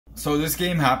So this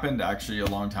game happened actually a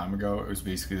long time ago. It was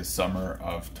basically the summer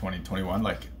of 2021,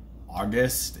 like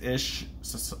August-ish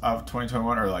of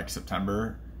 2021, or like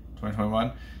September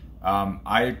 2021.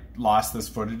 I lost this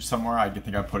footage somewhere. I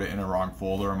think I put it in a wrong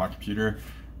folder on my computer.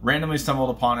 Randomly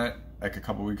stumbled upon it like a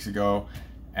couple weeks ago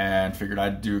and figured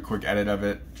I'd do a quick edit of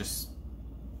it just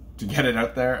to get it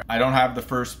out there. I don't have the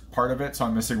first part of it, so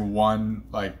I'm missing one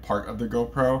like part of the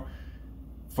GoPro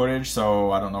footage,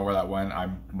 so I don't know where that went. I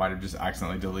might have just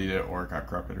accidentally deleted it or it got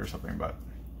corrupted or something, but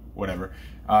whatever.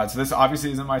 So this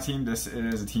obviously isn't my team. This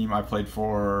is a team I played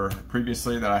for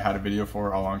previously that I had a video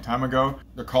for a long time ago.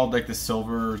 They're called like the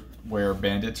Silverwear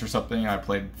Bandits or something. I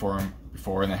played for them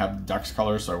before and they have Ducks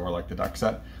colors, so I wore like the Duck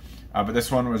set. But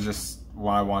this one was just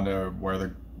when I wanted to wear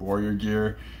the Warrior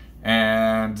gear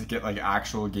and get like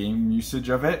actual game usage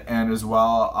of it. And as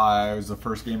well, it was the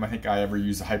first game I think I ever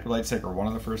used a Hyperlite stick, or one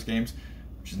of the first games,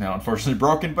 which is now unfortunately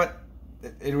broken, but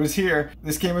it was here.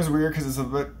 This game was weird because it's a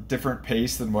bit different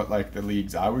pace than what like the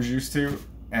leagues I was used to,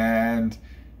 and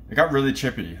it got really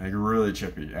chippy, like really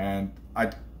chippy. And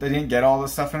they didn't get all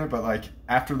this stuff in it, but like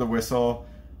after the whistle,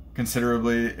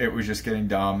 considerably, it was just getting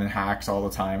dumb and hacks all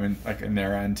the time, and like in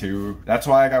their end too. That's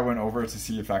why like, I went over to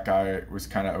see if that guy was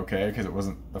kind of okay, because it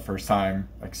wasn't the first time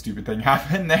like stupid thing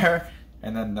happened there.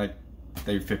 And then like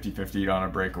they 50-50'd on a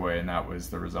breakaway, and that was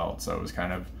the result. So it was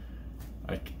kind of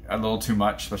like a little too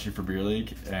much, especially for beer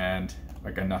league, and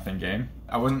like a nothing game.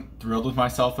 I wasn't thrilled with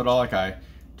myself at all. Like I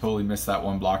totally missed that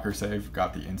one blocker save,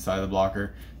 got the inside of the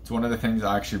blocker. It's one of the things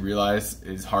I actually realized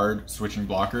is hard switching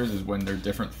blockers is when they're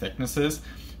different thicknesses.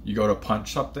 You go to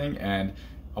punch something and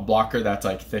a blocker that's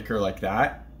like thicker like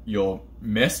that, you'll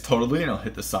miss totally and it'll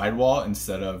hit the sidewall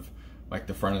instead of like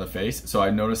the front of the face. So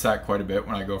I noticed that quite a bit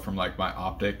when I go from like my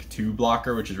optic to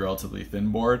blocker, which is relatively thin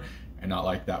board and not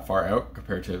like that far out,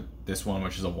 compared to this one,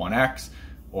 which is a 1X,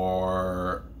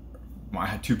 or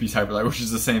my two-piece Hyperlite, which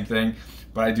is the same thing.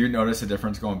 But I do notice a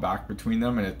difference going back between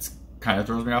them, and it's kind of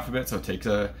throws me off a bit. So it takes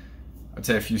I'd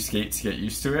say a few skates to get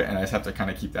used to it, and I just have to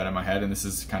kind of keep that in my head. And this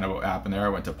is kind of what happened there. I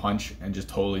went to punch and just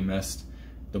totally missed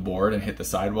the board and hit the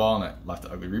sidewall, and it left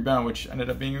an ugly rebound, which ended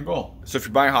up being a goal. So if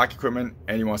you're buying hockey equipment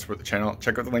and you want to support the channel,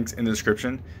 check out the links in the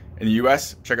description. In the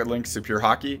US, check out the links to Pure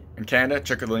Hockey. In Canada,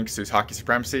 check out the links to Hockey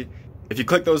Supremacy. If you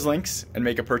click those links and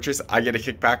make a purchase, I get a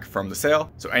kickback from the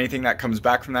sale. So anything that comes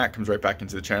back from that comes right back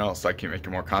into the channel, so I keep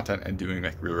making more content and doing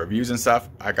like real reviews and stuff.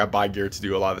 I got buy gear to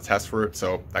do a lot of the tests for it,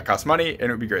 so that costs money and it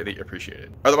would be greatly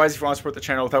appreciated. Otherwise, if you want to support the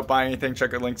channel without buying anything,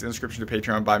 check out links in the description to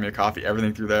Patreon, buy me a coffee.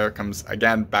 Everything through there comes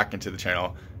again back into the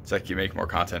channel, so I keep making more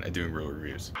content and doing real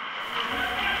reviews.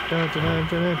 Y'all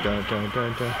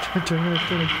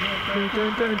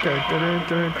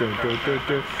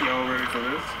ready for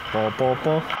this? Ball, ball,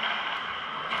 ball.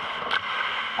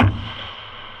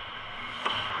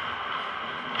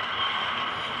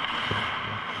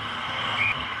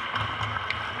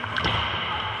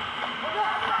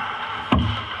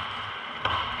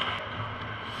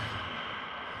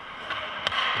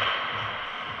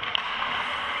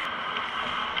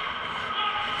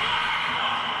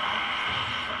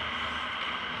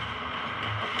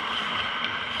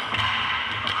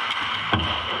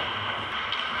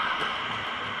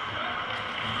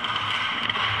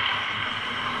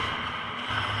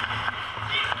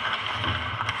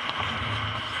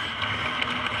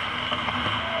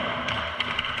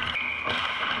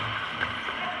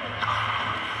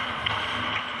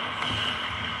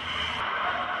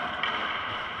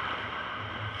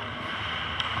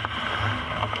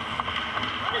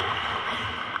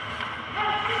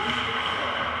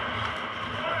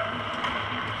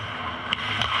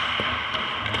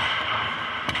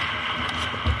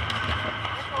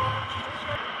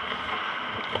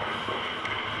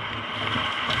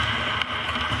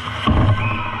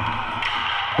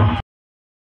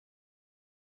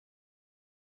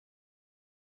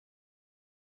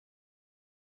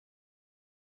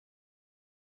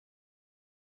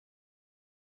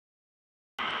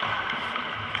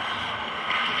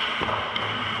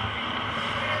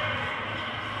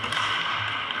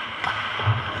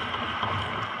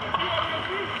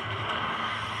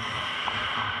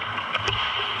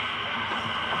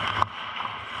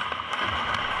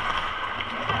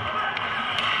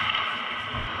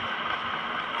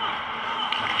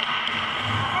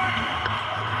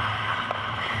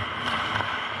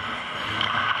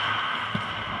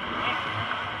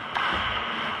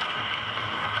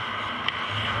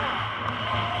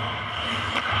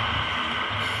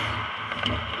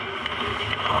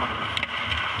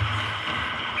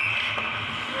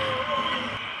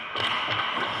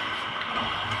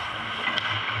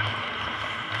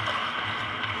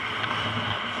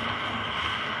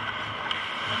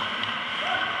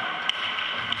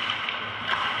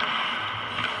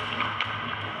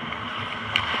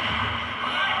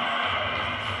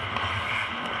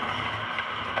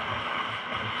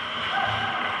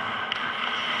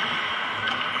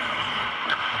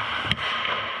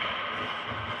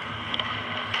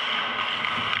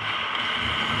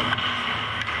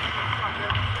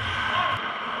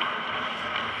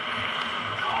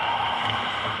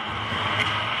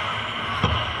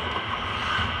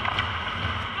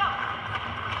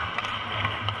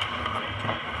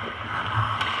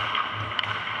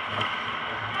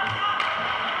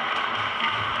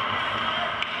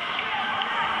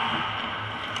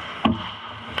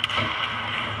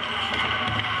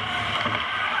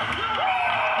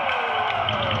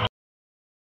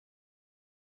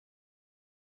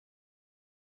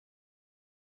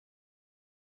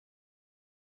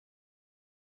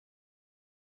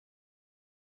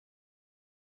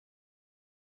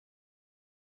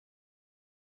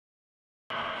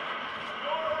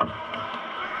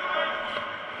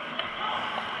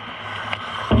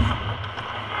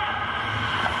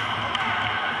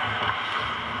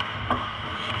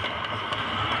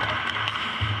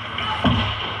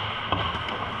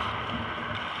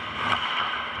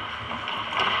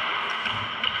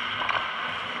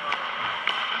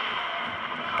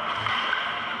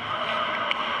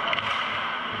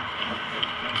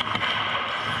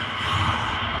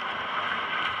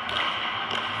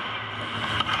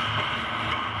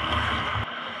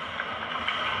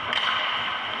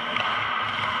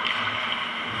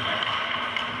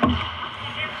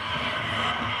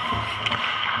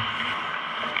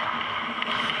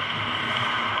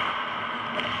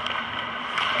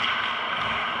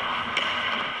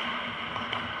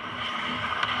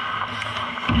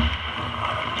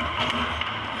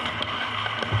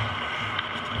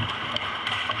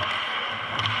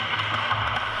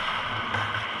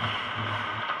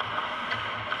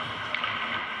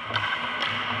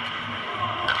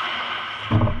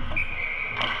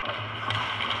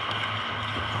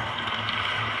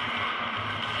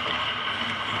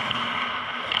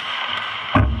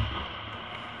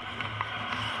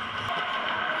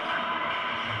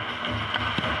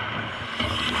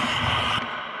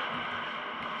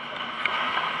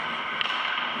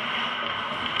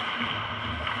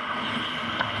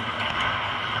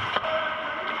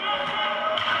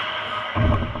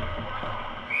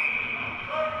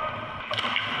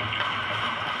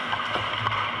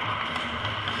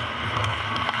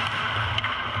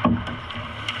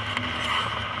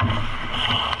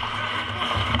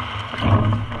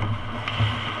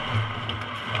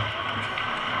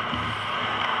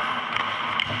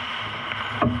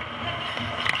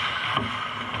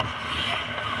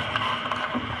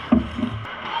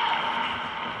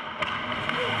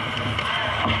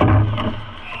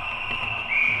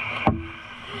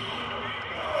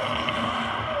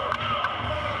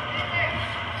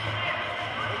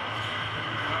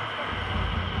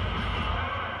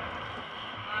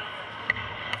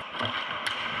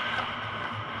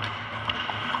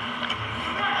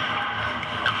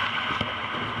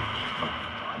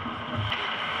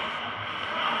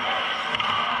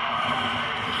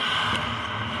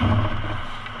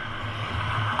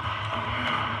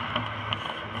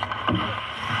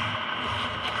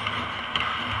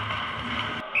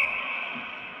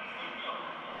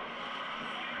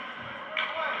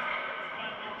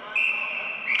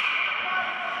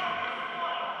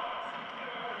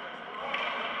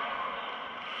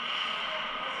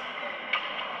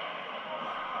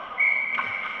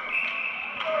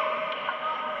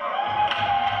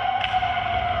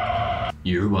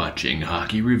 You're watching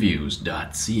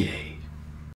HockeyReviews.ca.